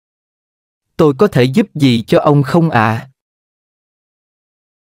Tôi có thể giúp gì cho ông không ạ?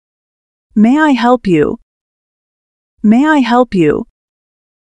 May I help you? May I help you?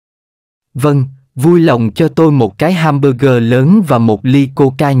 Vâng, vui lòng cho tôi một cái hamburger lớn và một ly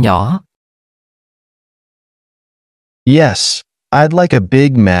coca nhỏ. Yes, I'd like a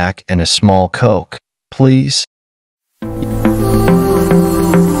Big Mac and a small Coke, please.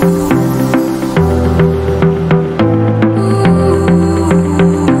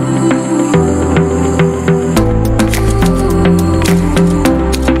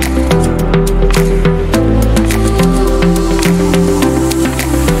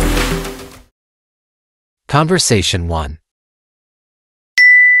 Conversation 1.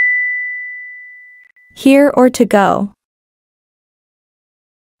 Here or to go?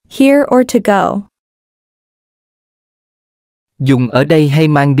 Here or to go? Dùng ở đây hay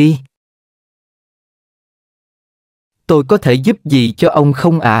mang đi? Tôi có thể giúp gì cho ông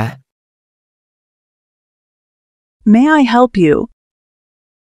không ạ? May I help you?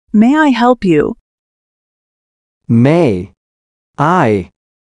 May I help you? May I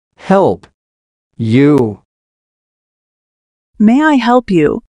help you? May I help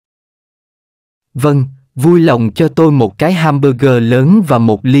you? Vâng, vui lòng cho tôi một cái hamburger lớn và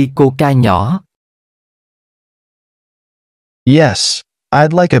một ly coca nhỏ. Yes,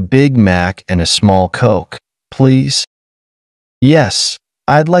 I'd like a Big Mac and a small Coke, please. Yes,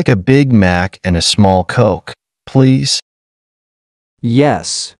 I'd like a Big Mac and a small Coke, please.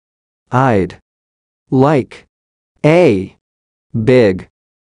 Yes, I'd like a Big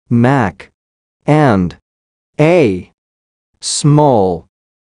Mac and a small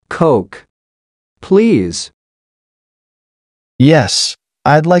Coke, please. Yes,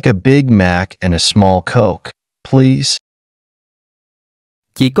 I'd like a Big Mac and a small Coke, please.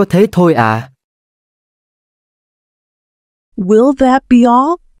 Chỉ có thế thôi à? Will that be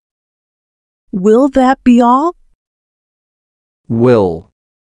all? Will that be all? Will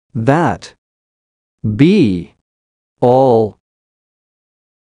that be all?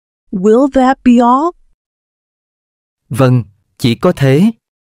 Will that be all? Vâng, chỉ có thế.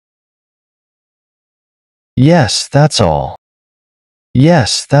 Yes, that's all.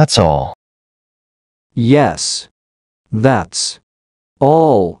 Yes, that's all. Yes, that's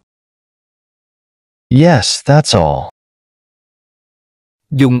all. Yes, that's all.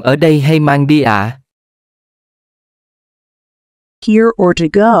 Dùng ở đây hay mang đi ạ? Here or to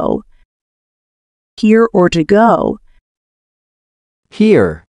go? Here or to go?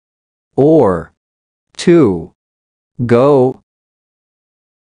 Here or to go?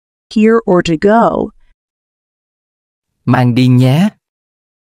 Here or to go? Mang đi nhé.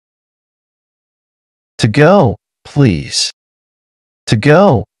 To go, please. To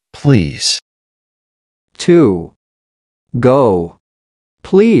go, please. To go,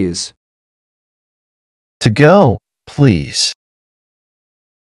 please. To go, please.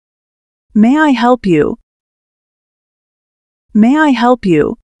 May I help you? May I help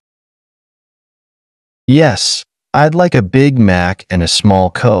you? Yes, I'd like a Big Mac and a small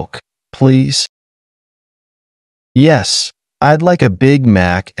Coke, please. Yes, I'd like a Big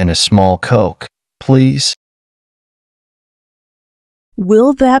Mac and a small Coke, please.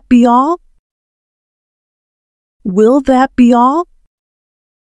 Will that be all? Will that be all?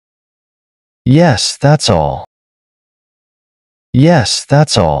 Yes, that's all. Yes,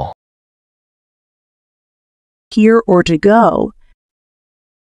 that's all. Here or to go?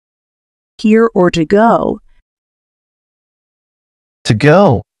 Here or to go? To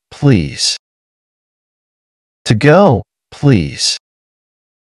go, please. To go, please.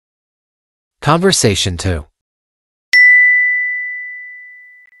 Conversation 2.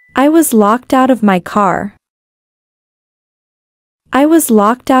 I was locked out of my car. I was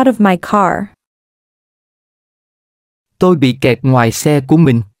locked out of my car. Tôi bị kẹt ngoài xe của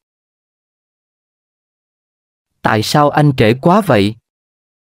mình. Tại sao anh trễ quá vậy?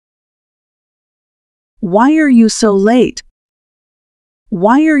 Why are you so late?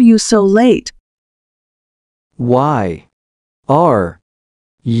 Why are you so late? Why are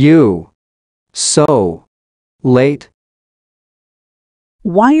you so late?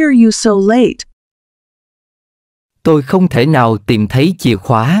 Why are you so late? Tôi không thể nào tìm thấy chìa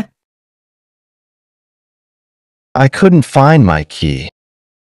khóa. I couldn't find my key.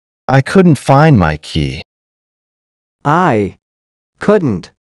 I couldn't find my key. I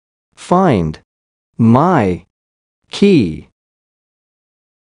couldn't find my key.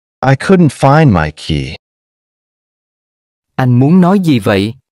 I couldn't find my key. Anh muốn nói gì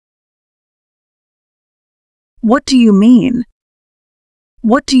vậy? What do you mean?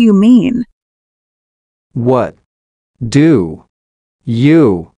 What do you mean? What do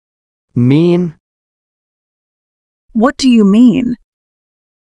you Mean? What do you mean?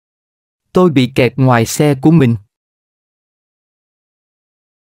 Tôi bị kẹt ngoài xe của mình.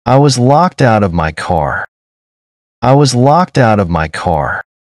 I was locked out of my car. I was locked out of my car.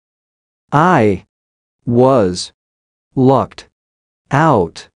 I was locked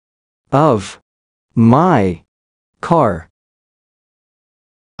out of my car.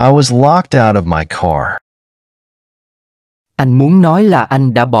 I was locked out of my car. Anh muốn nói là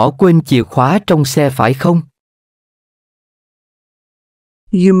anh đã bỏ quên chìa khóa trong xe phải không?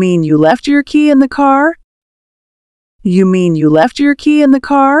 You mean you left your key in the car? You mean you left your key in the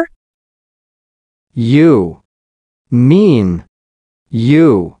car? You mean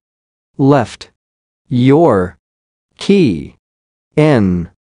you left your key in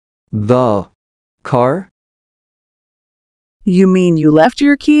the car? You mean you left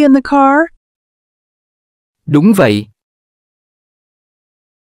your key in the car? Đúng vậy.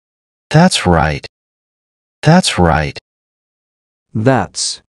 That's right. That's right.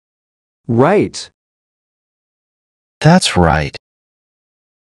 That's right. That's right.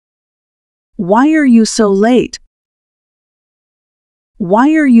 Why are you so late?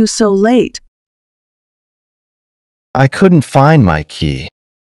 Why are you so late? I couldn't find my key.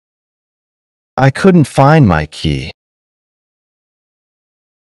 I couldn't find my key.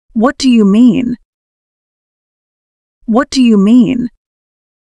 What do you mean? What do you mean?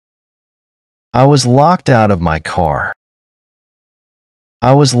 I was locked out of my car.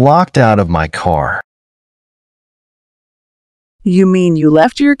 I was locked out of my car. You mean you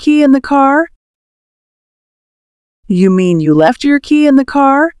left your key in the car? You mean you left your key in the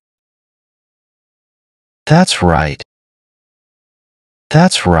car? That's right.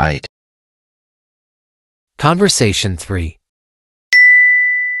 That's right. Conversation 3.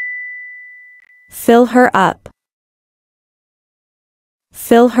 Fill her up.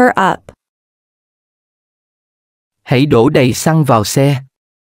 Fill her up. Hãy đổ đầy xăng vào xe.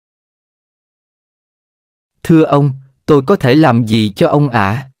 Thưa ông, tôi có thể làm gì cho ông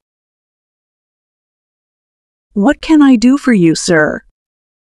ạ? What can I do for you, sir?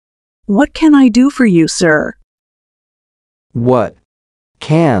 What can I do for you, sir? What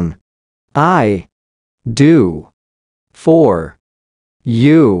can I do for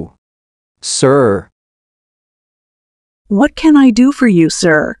you, sir? What can I do for you,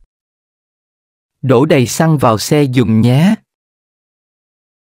 sir? Đổ đầy xăng vào xe giùm nhé.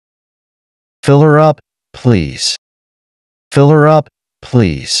 Fill her up, please. Fill her up,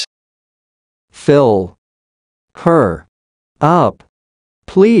 please. Fill her up,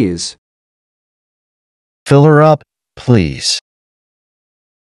 please. Fill her up, please.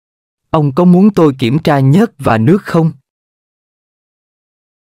 Ông có muốn tôi kiểm tra nhớt và nước không?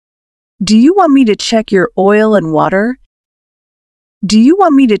 Do you want me to check your oil and water? Do you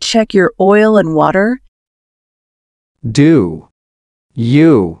want me to check your oil and water? Do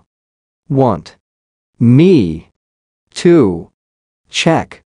you want me to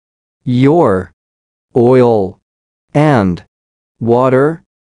check your oil and water?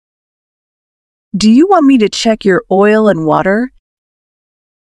 Do you want me to check your oil and water?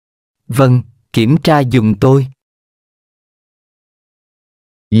 Vâng, kiểm tra giùm tôi.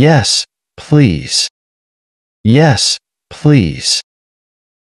 Yes, please. Yes, please.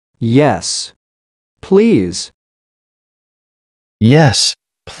 Yes, please. Yes,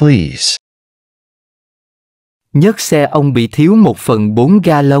 please. Nhớt xe ông bị thiếu 1/4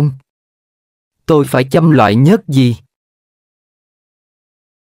 ga-lông. Tôi phải châm loại nhớt gì?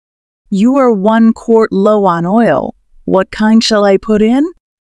 You are 1 quart low on oil. What kind shall I put in?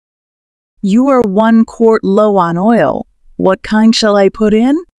 You are 1 quart low on oil. What kind shall I put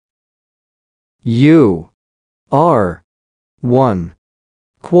in? You are 1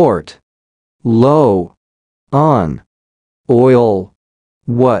 quart low on oil.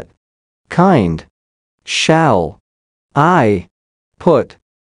 What kind shall I put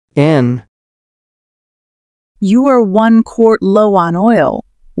in? You are 1 quart low on oil.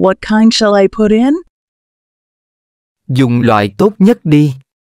 What kind shall I put in? Dùng loại tốt nhất đi.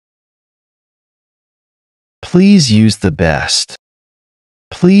 Please use the best.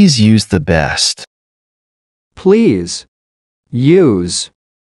 Please use the best. Please use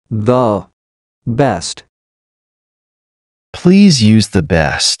the best. Please use the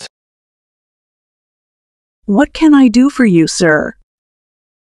best. What can I do for you, sir?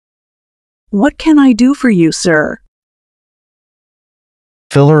 What can I do for you, sir?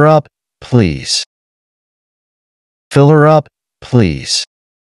 Fill her up, please. Fill her up, please.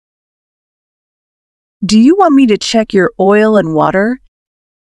 Do you want me to check your oil and water?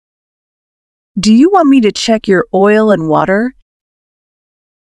 Do you want me to check your oil and water?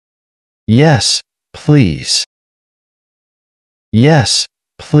 Yes, please. Yes,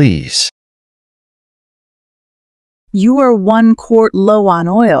 please. You are 1 quart low on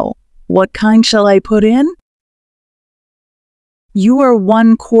oil. What kind shall I put in? You are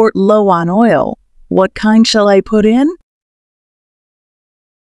 1 quart low on oil. What kind shall I put in?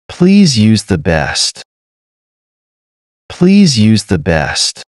 Please use the best. Please use the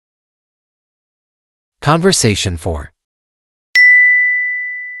best. Conversation 4.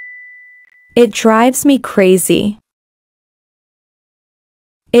 It drives me crazy.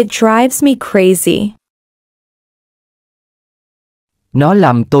 It drives me crazy. Nó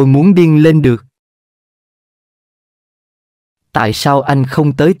làm tôi muốn điên lên được. Tại sao anh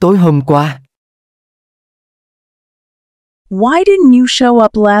không tới tối hôm qua? Why didn't you show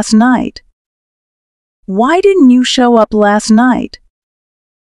up last night? Why didn't you show up last night?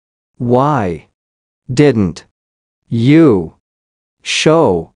 Why didn't you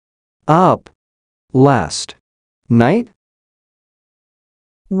show up last night?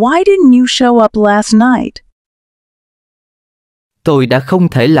 Why didn't you show up last night? Tôi đã không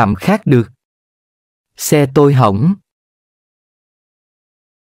thể làm khác được. Xe tôi hỏng.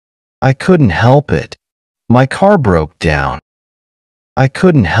 I couldn't help it. My car broke down. I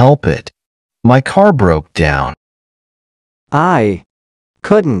couldn't help it. My car broke down. I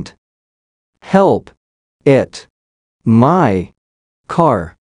couldn't help it. My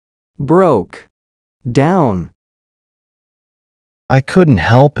car broke down. I couldn't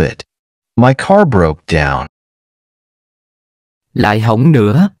help it. My car broke down. Lại hỏng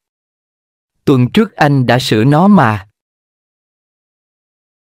nữa. Tuần trước anh đã sửa nó mà.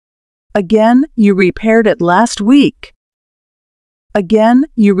 Again, you repaired it last week. Again,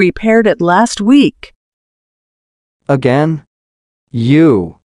 you repaired it last week. Again,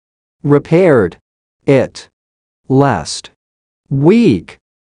 you repaired it last week.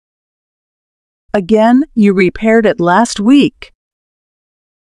 Again, you repaired it last week.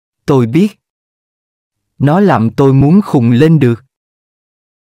 Tôi biết. Nó làm tôi muốn khùng lên được.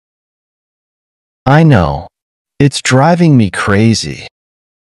 I know. It's driving me crazy.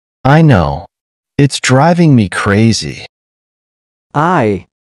 I know. It's driving me crazy. I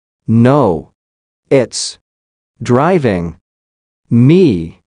know. It's driving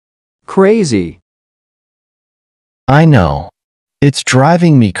me crazy. I know. It's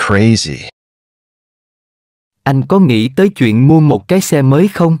driving me crazy. Anh có nghĩ tới chuyện mua một cái xe mới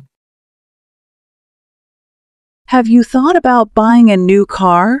không? Have you thought about buying a new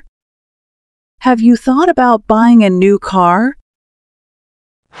car? Have you thought about buying a new car?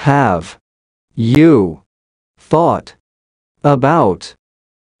 Have you thought about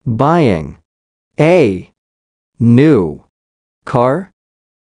buying a new car?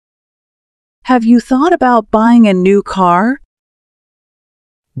 Have you thought about buying a new car?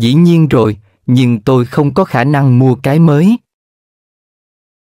 Dĩ nhiên rồi, nhưng tôi không có khả năng mua cái mới.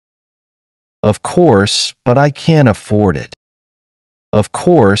 Of course, but I can't afford it. Of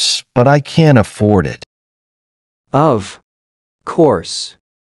course, but I can't afford it. Of course,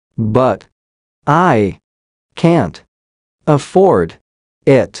 but I can't afford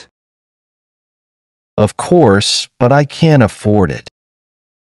it. Of course, but I can't afford it.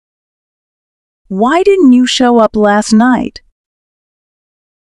 Why didn't you show up last night?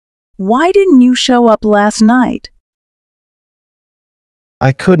 Why didn't you show up last night?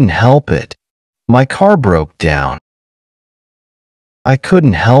 I couldn't help it. My car broke down. I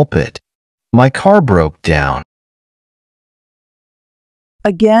couldn't help it. My car broke down.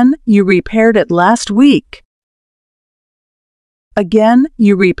 Again, you repaired it last week. Again,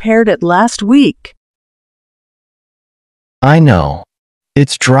 you repaired it last week. I know.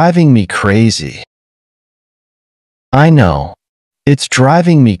 It's driving me crazy. I know. It's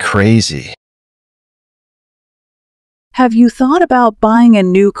driving me crazy. Have you thought about buying a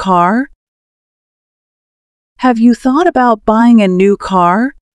new car? Have you thought about buying a new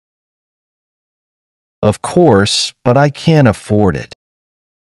car? Of course, but I can't afford it.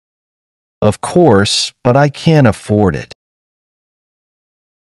 Of course, but I can't afford it.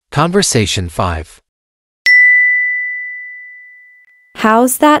 Conversation 5.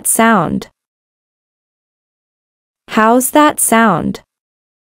 How's that sound? How's that sound?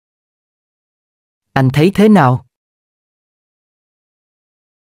 Anh thấy thế nào?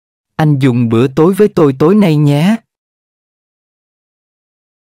 Anh dùng bữa tối với tôi tối nay nhé.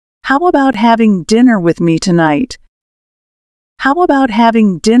 How about having dinner with me tonight? How about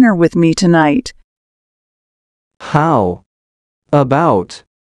having dinner with me tonight? How about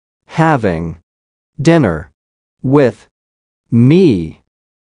having dinner with me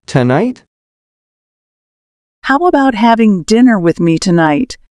tonight? How about having dinner with me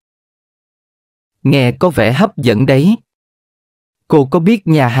tonight? Nghe có vẻ hấp dẫn đấy. Cô có biết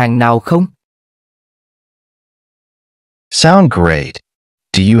nhà hàng nào không? Sound great.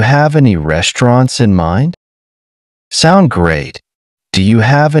 Do you have any restaurants in mind? Sound great. Do you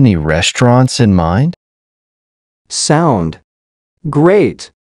have any restaurants in mind? Sound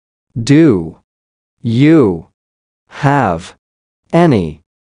great. Do you have any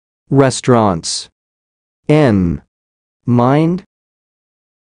restaurants in mind?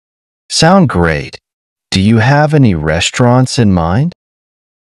 Sound great. Do you have any restaurants in mind?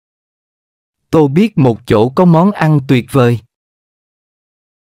 Tôi biết một chỗ có món ăn tuyệt vời.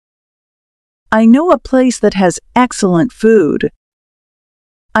 I know a place that has excellent food.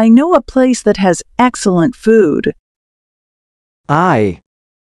 I know a place that has excellent food. I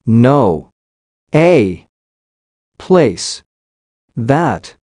know a place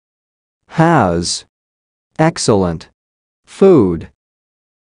that has excellent food.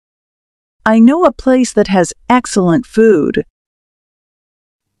 I know a place that has excellent food.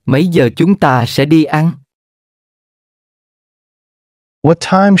 Mấy giờ chúng ta sẽ đi ăn? What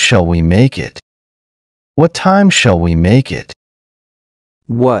time shall we make it? What time shall we make it?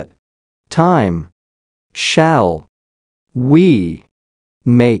 What time shall we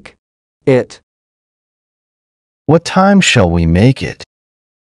make it? What time shall we make it?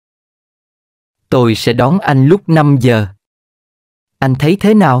 Tôi sẽ đón anh lúc 5 giờ. Anh thấy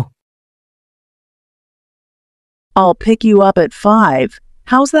thế nào? I'll pick you up at 5.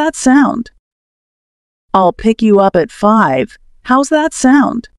 How's that sound? I'll pick you up at 5. How's that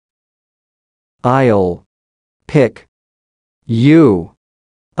sound? I'll pick you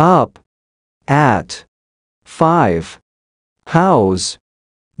up at 5. How's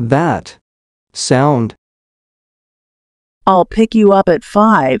that sound? I'll pick you up at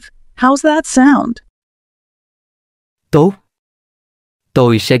 5. How's that sound? Tốt.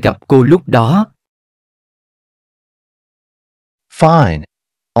 Tôi sẽ gặp cô lúc đó. Fine.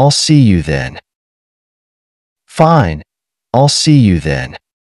 I'll see you then. Fine. I'll see you then.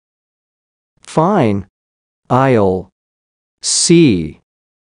 Fine. I'll see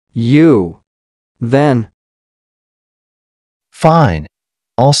you then. Fine.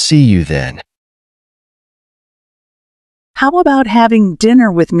 I'll see you then. How about having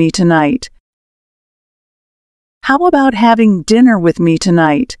dinner with me tonight? How about having dinner with me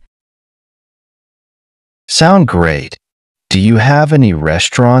tonight? Sound great. Do you have any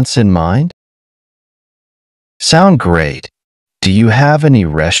restaurants in mind? Sound great. Do you have any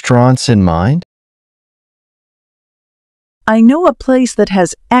restaurants in mind? I know a place that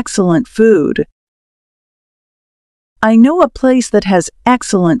has excellent food. I know a place that has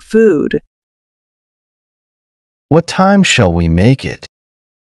excellent food. What time shall we make it?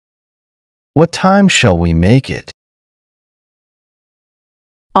 What time shall we make it?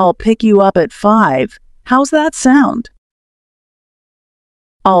 I'll pick you up at 5. How's that sound?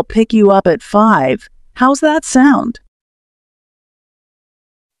 I'll pick you up at 5. How's that sound?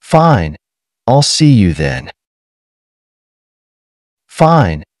 Fine. I'll see you then.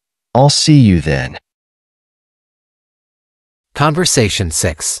 Fine. I'll see you then. Conversation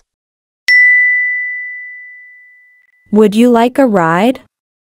 6. Would you like a ride?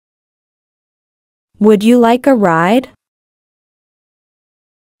 Would you like a ride?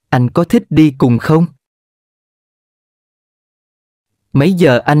 Anh có thích đi cùng không? Mấy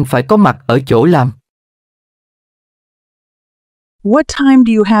giờ anh phải có mặt ở chỗ làm? What time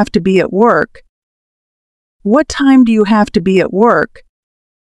do you have to be at work? What time do you have to be at work?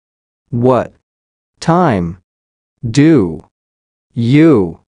 What time do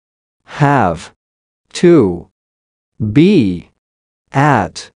you have to be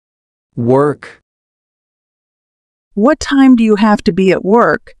at work? What time do you have to be at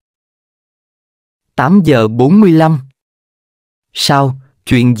work? 8 giờ 45. Sao,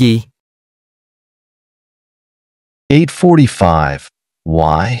 chuyện gì? 8:45.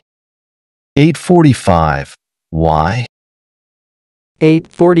 Why? 8:45. Why?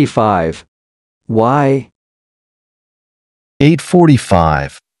 8:45. Why?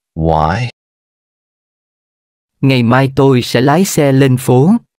 8:45. Why? Ngày mai tôi sẽ lái xe lên phố.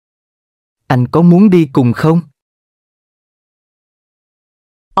 Anh có muốn đi cùng không?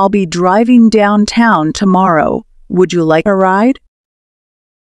 I'll be driving downtown tomorrow. Would you like a ride?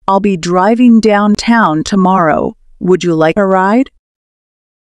 I'll be driving downtown tomorrow. Would you like a ride?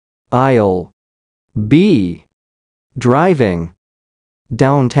 I'll be driving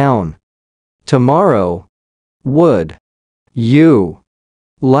downtown tomorrow. Would you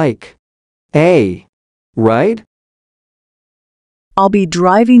like a ride? I'll be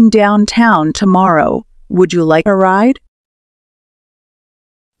driving downtown tomorrow. Would you like a ride?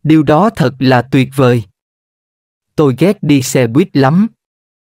 Điều đó thật là tuyệt vời. Tôi ghét đi xe buýt lắm.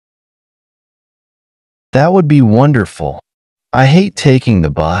 That would be wonderful. I hate taking the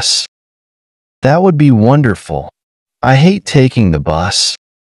bus. That would be wonderful. I hate taking the bus.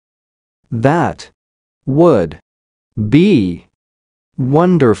 That would be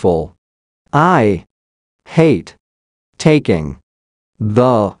wonderful. I hate taking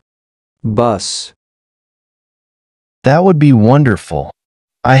the bus. That would be wonderful.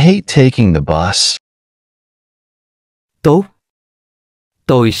 I hate taking the bus. Tốt.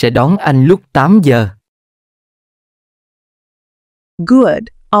 Tôi sẽ đón anh lúc 8 giờ. Good,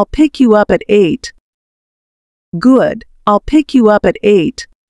 I'll pick you up at 8. Good, I'll pick you up at 8.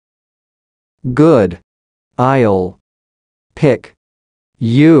 Good. I'll pick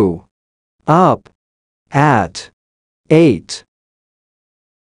you up at 8.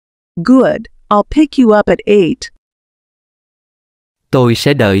 Good, I'll pick you up at 8. Tôi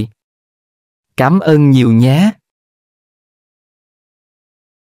sẽ đợi. Cảm ơn nhiều nhé.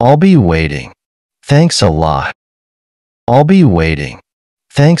 I'll be waiting. Thanks a lot. I'll be waiting.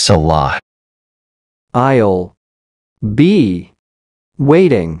 Thanks a lot. I'll be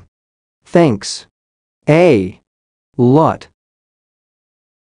waiting. Thanks a lot.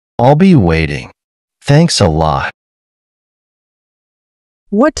 I'll be waiting. Thanks a lot.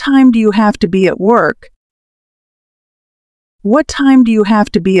 What time do you have to be at work? What time do you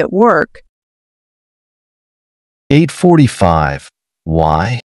have to be at work? 8:45.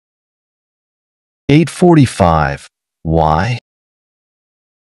 Why? 8:45. Why?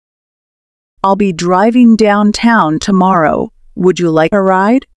 I'll be driving downtown tomorrow. Would you like a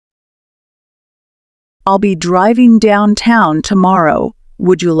ride? I'll be driving downtown tomorrow.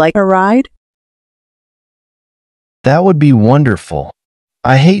 Would you like a ride? That would be wonderful.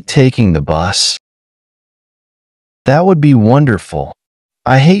 I hate taking the bus. That would be wonderful.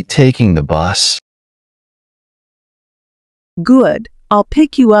 I hate taking the bus. Good, I'll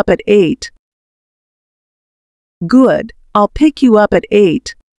pick you up at 8. Good, I'll pick you up at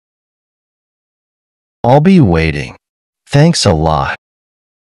 8. I'll be waiting. Thanks a lot.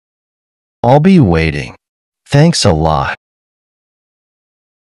 I'll be waiting. Thanks a lot.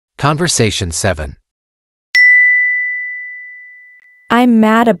 Conversation 7. I'm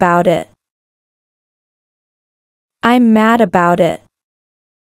mad about it. I'm mad about it.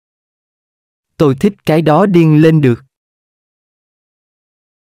 Tôi thích cái đó điên lên được.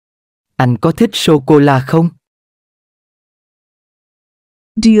 Anh có thích sô-cô-la không?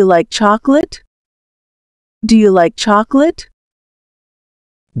 Do you like chocolate? Do you like chocolate?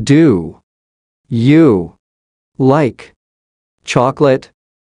 Do you like chocolate?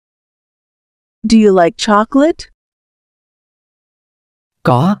 Do you like chocolate?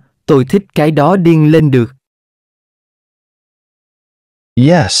 Có, tôi thích cái đó điên lên được.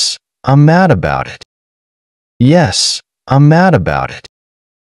 Yes, I'm mad about it. Yes, I'm mad about it.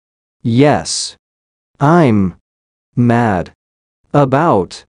 Yes, I'm mad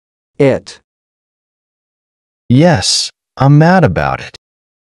about it. Yes, I'm mad about it.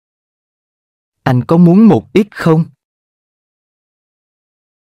 Anh có muốn một ít không?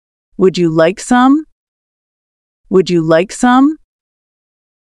 Would you like some? Would you like some?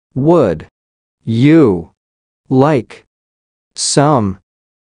 Would you like some?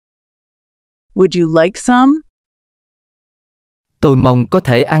 Would you like some? Tôi mong có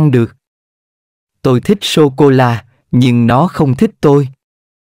thể ăn được. Tôi thích sô-cô-la, nhưng nó không thích tôi.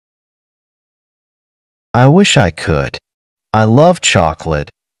 I wish I could. I love chocolate,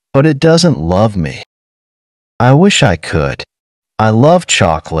 but it doesn't love me. I wish I could. I love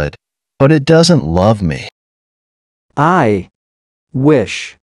chocolate, but it doesn't love me. I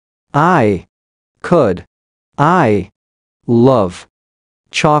wish I could. I love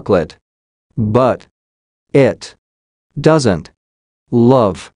chocolate, but it doesn't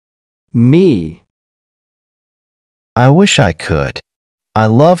love me. I wish I could. I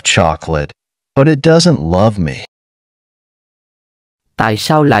love chocolate, but it doesn't love me. Tại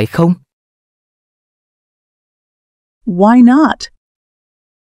sao lại không? Why not?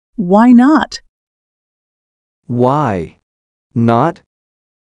 Why not? Why not?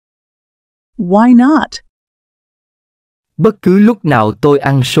 Why not? Bất cứ lúc nào tôi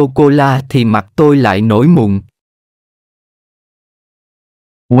ăn sô-cô-la thì mặt tôi lại nổi mụn.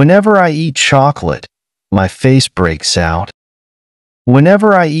 Whenever I eat chocolate, my face breaks out.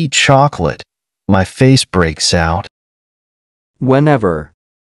 Whenever I eat chocolate, my face breaks out. Whenever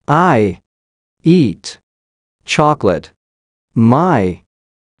I eat chocolate, my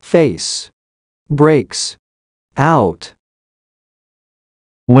face breaks out.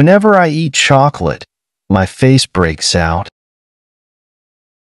 Whenever I eat chocolate, my face breaks out.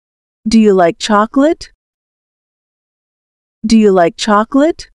 Do you like chocolate? Do you like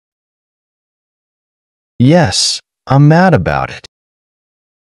chocolate? Yes, I'm mad about it.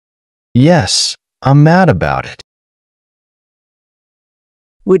 Yes, I'm mad about it.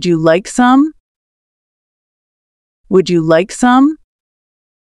 Would you like some? Would you like some?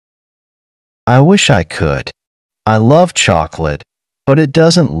 I wish I could. I love chocolate, but it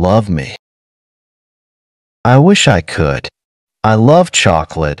doesn't love me. I wish I could. I love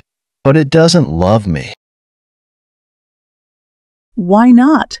chocolate, but it doesn't love me. Why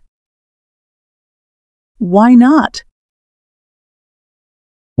not? Why not?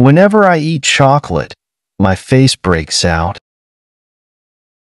 Whenever I eat chocolate, my face breaks out.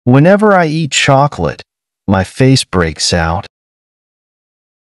 Whenever I eat chocolate, my face breaks out.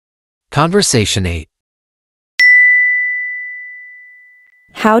 Conversation 8.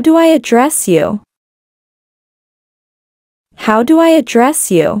 How do I address you? How do I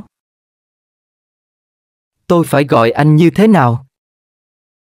address you? Tôi phải gọi anh như thế nào?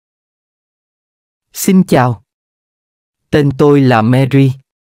 Xin chào. Tên tôi là Mary.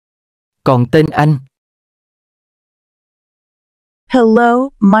 Còn tên anh? Hello,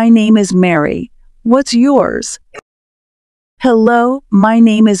 my name is Mary. What's yours? Hello, my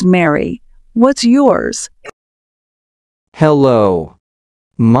name is Mary. What's yours? Hello.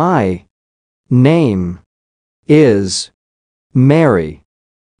 My name is Mary.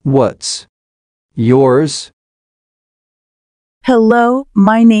 What's yours? Hello,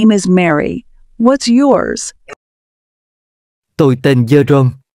 my name is Mary. What's yours? Tôi tên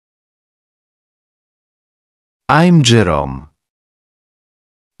Jerome. I'm Jerome.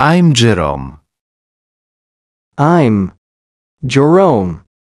 I'm Jerome. I'm Jerome.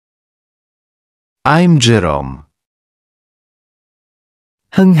 I'm Jerome.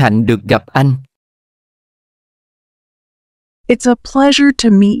 Hân hạnh được gặp anh. It's a pleasure to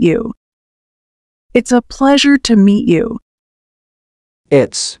meet you. It's a pleasure to meet you.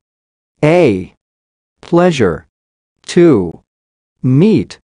 It's a pleasure to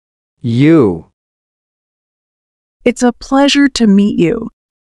meet you. It's a pleasure to meet you.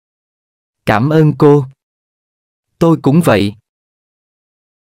 Cảm ơn cô. Tôi cũng vậy.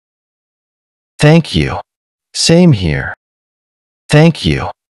 Thank you. Same here. Thank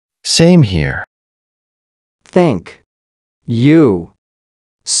you. Same here. Thank you.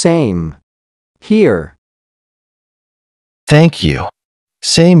 Same here. Thank you.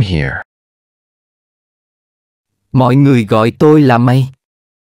 Same here. Mọi người gọi tôi là May.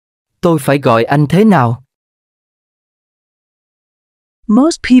 Tôi phải gọi anh thế nào?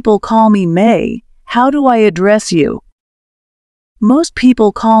 Most people call me May. How do I address you? Most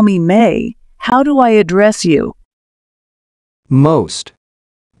people call me May. How do I address you? Most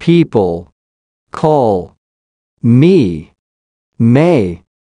people call me May.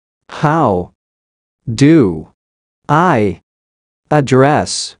 How do I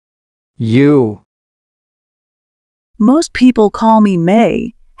address you? Most people call me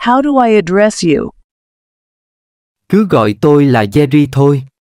May. How do I address you? Cứ gọi tôi là Jerry thôi.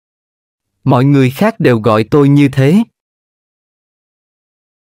 Mọi người khác đều gọi tôi như thế.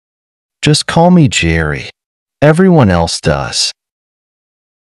 Just call me Jerry. Everyone else does.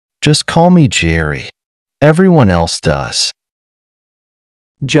 Just call me Jerry. Everyone else does.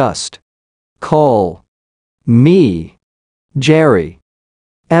 Just call me Jerry.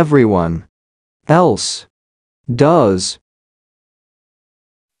 Everyone else does.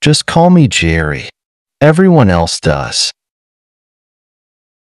 Just call me Jerry. Everyone else does.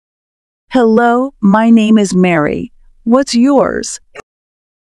 Hello, my name is Mary. What's yours?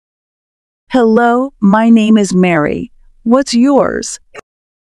 Hello, my name is Mary. What's yours?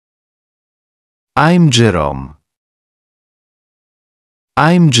 I'm Jerome.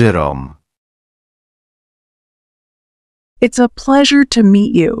 I'm Jerome. It's a pleasure to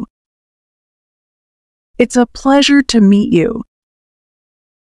meet you. It's a pleasure to meet you.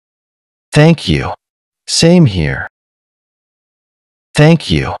 Thank you. Same here. Thank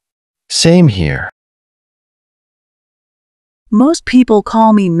you. Same here. Most people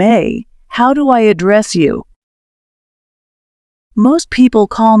call me May. How do I address you? Most people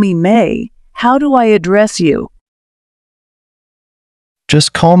call me May. How do I address you?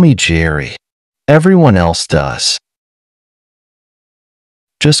 Just call me Jerry. Everyone else does.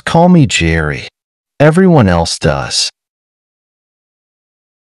 Just call me Jerry. Everyone else does.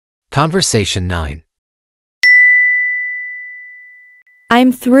 Conversation 9.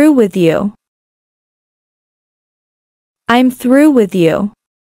 I'm through with you. I'm through with you.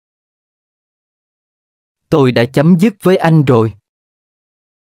 Tôi đã chấm dứt với anh rồi.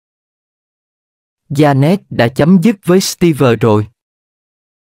 Janet đã chấm dứt với Steve rồi.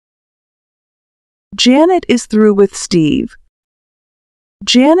 Janet is through with Steve.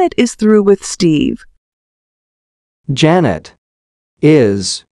 Janet is through with Steve. Janet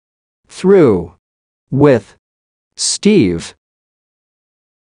is through with Steve.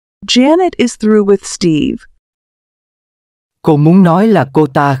 Janet is through with Steve. Cô muốn nói là cô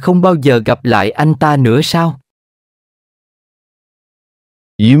ta không bao giờ gặp lại anh ta nữa sao?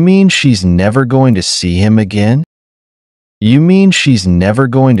 You mean she's never going to see him again? You mean she's never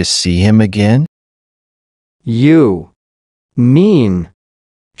going to see him again? You mean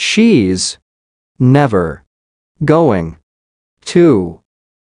she's never going to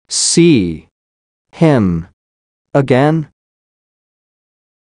see him again?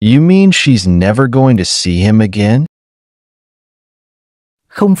 You mean she's never going to see him again?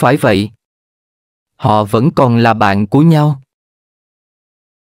 Không phải vậy. Họ vẫn còn là bạn của nhau.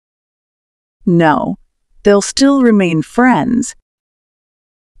 No, they'll still remain friends.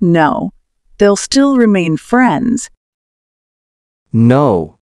 No, they'll still remain friends.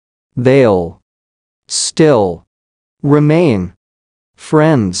 No, they'll still remain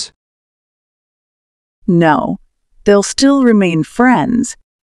friends. No, they'll still remain friends.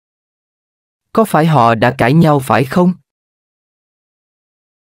 Có phải họ đã cãi nhau phải không?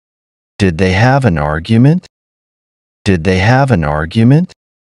 Did they have an argument? Did they have an argument?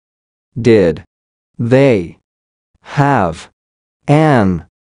 Did they have an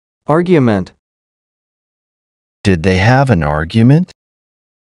argument? Did they have an argument?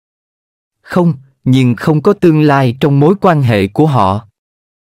 Không, nhưng không có tương lai trong mối quan hệ của họ.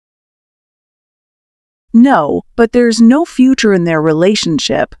 No, but there's no future in their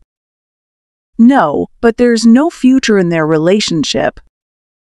relationship. No, but there's no future in their relationship.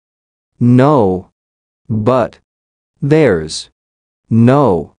 No, but there's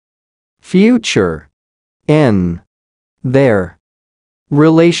no future in their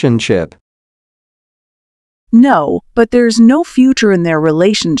relationship. No, but there's no future in their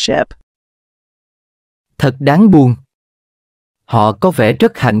relationship. Thật đáng buồn. Họ có vẻ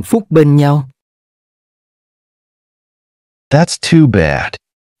rất hạnh phúc bên nhau. That's too bad.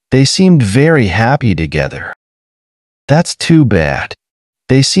 They seemed very happy together. That's too bad.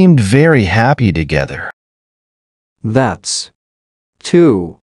 They seemed very happy together. That's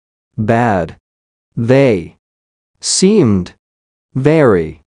too bad. They seemed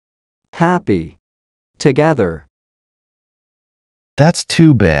very happy together. That's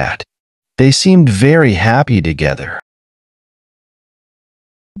too bad. They seemed very happy together.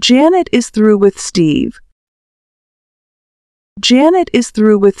 Janet is through with Steve. Janet is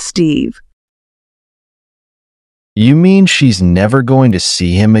through with Steve. You mean she's never going to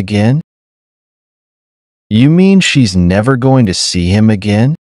see him again? You mean she's never going to see him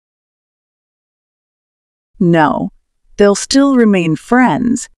again? No, they'll still remain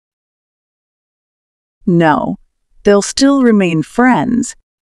friends. No, they'll still remain friends.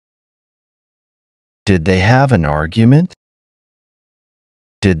 Did they have an argument?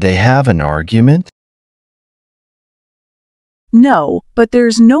 Did they have an argument? No, but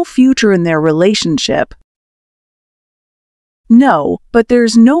there's no future in their relationship. No, but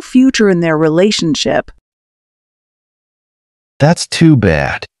there's no future in their relationship. That's too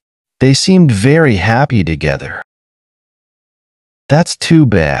bad. They seemed very happy together. That's too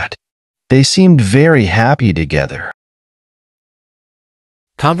bad. They seemed very happy together.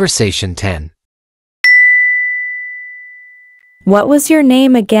 Conversation 10. What was your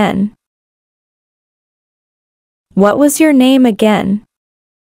name again? What was your name again?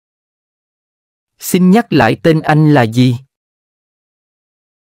 Xin nhắc lại tên anh là gì?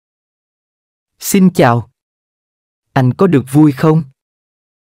 Xin chào. Anh có được vui không?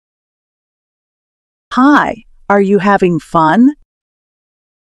 Hi, are you having fun?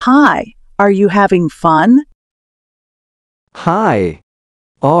 Hi, are you having fun? Hi,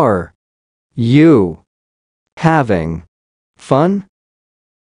 are you having fun?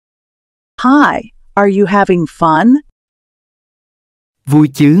 Hi, are you having fun?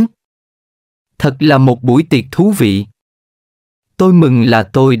 Vui chứ? Thật là một buổi tiệc thú vị. Tôi mừng là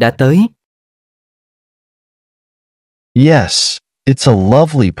tôi đã tới. Yes, it's a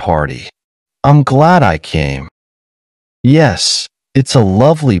lovely party. I'm glad I came. Yes, it's a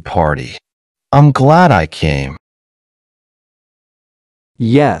lovely party. I'm glad I came.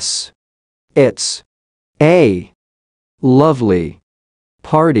 Yes, it's a lovely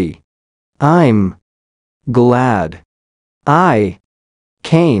party. I'm glad I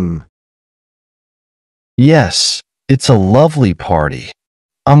came. Yes, it's a lovely party.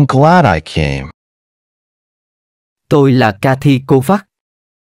 I'm glad I came. Tôi là Kathy Kovac.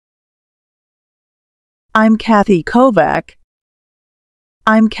 I'm Kathy Kovac.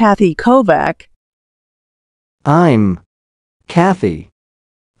 I'm Kathy Kovac. I'm Kathy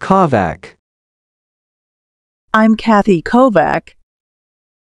Kovac. I'm Kathy Kovac.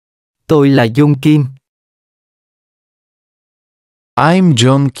 Tôi là John Kim. I'm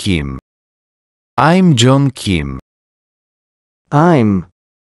John Kim. I'm John Kim. I'm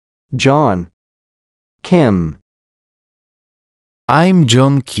John Kim. I'm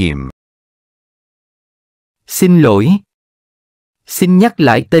John Kim. Xin lỗi. Xin nhắc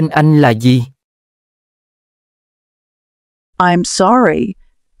lại tên anh là gì? I'm sorry.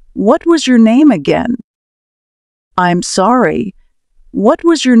 What was your name again? I'm sorry. What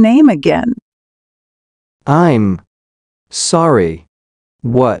was your name again? I'm sorry.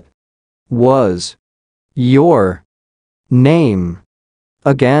 What was your name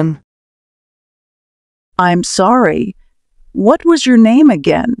again? I'm sorry. What was your name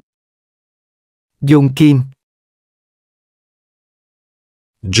again? John Kim.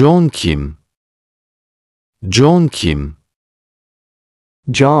 John Kim. John Kim.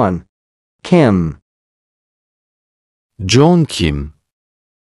 John Kim. John Kim.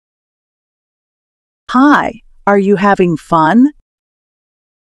 Hi, are you having fun?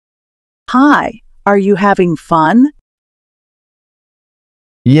 Hi, are you having fun?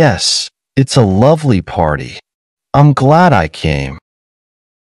 Yes, it's a lovely party. I'm glad I came.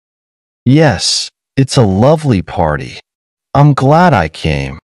 Yes, it's a lovely party. I'm glad I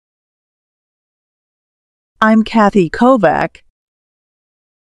came. I'm Kathy Kovac.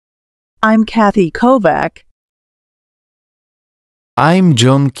 I'm Kathy Kovac. I'm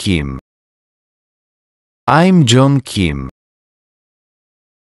John Kim. I'm John Kim.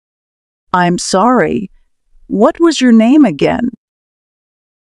 I'm sorry. What was your name again?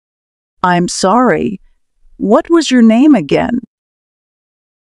 I'm sorry. What was your name again?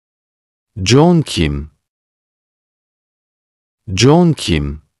 John Kim. John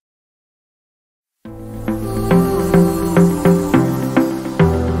Kim.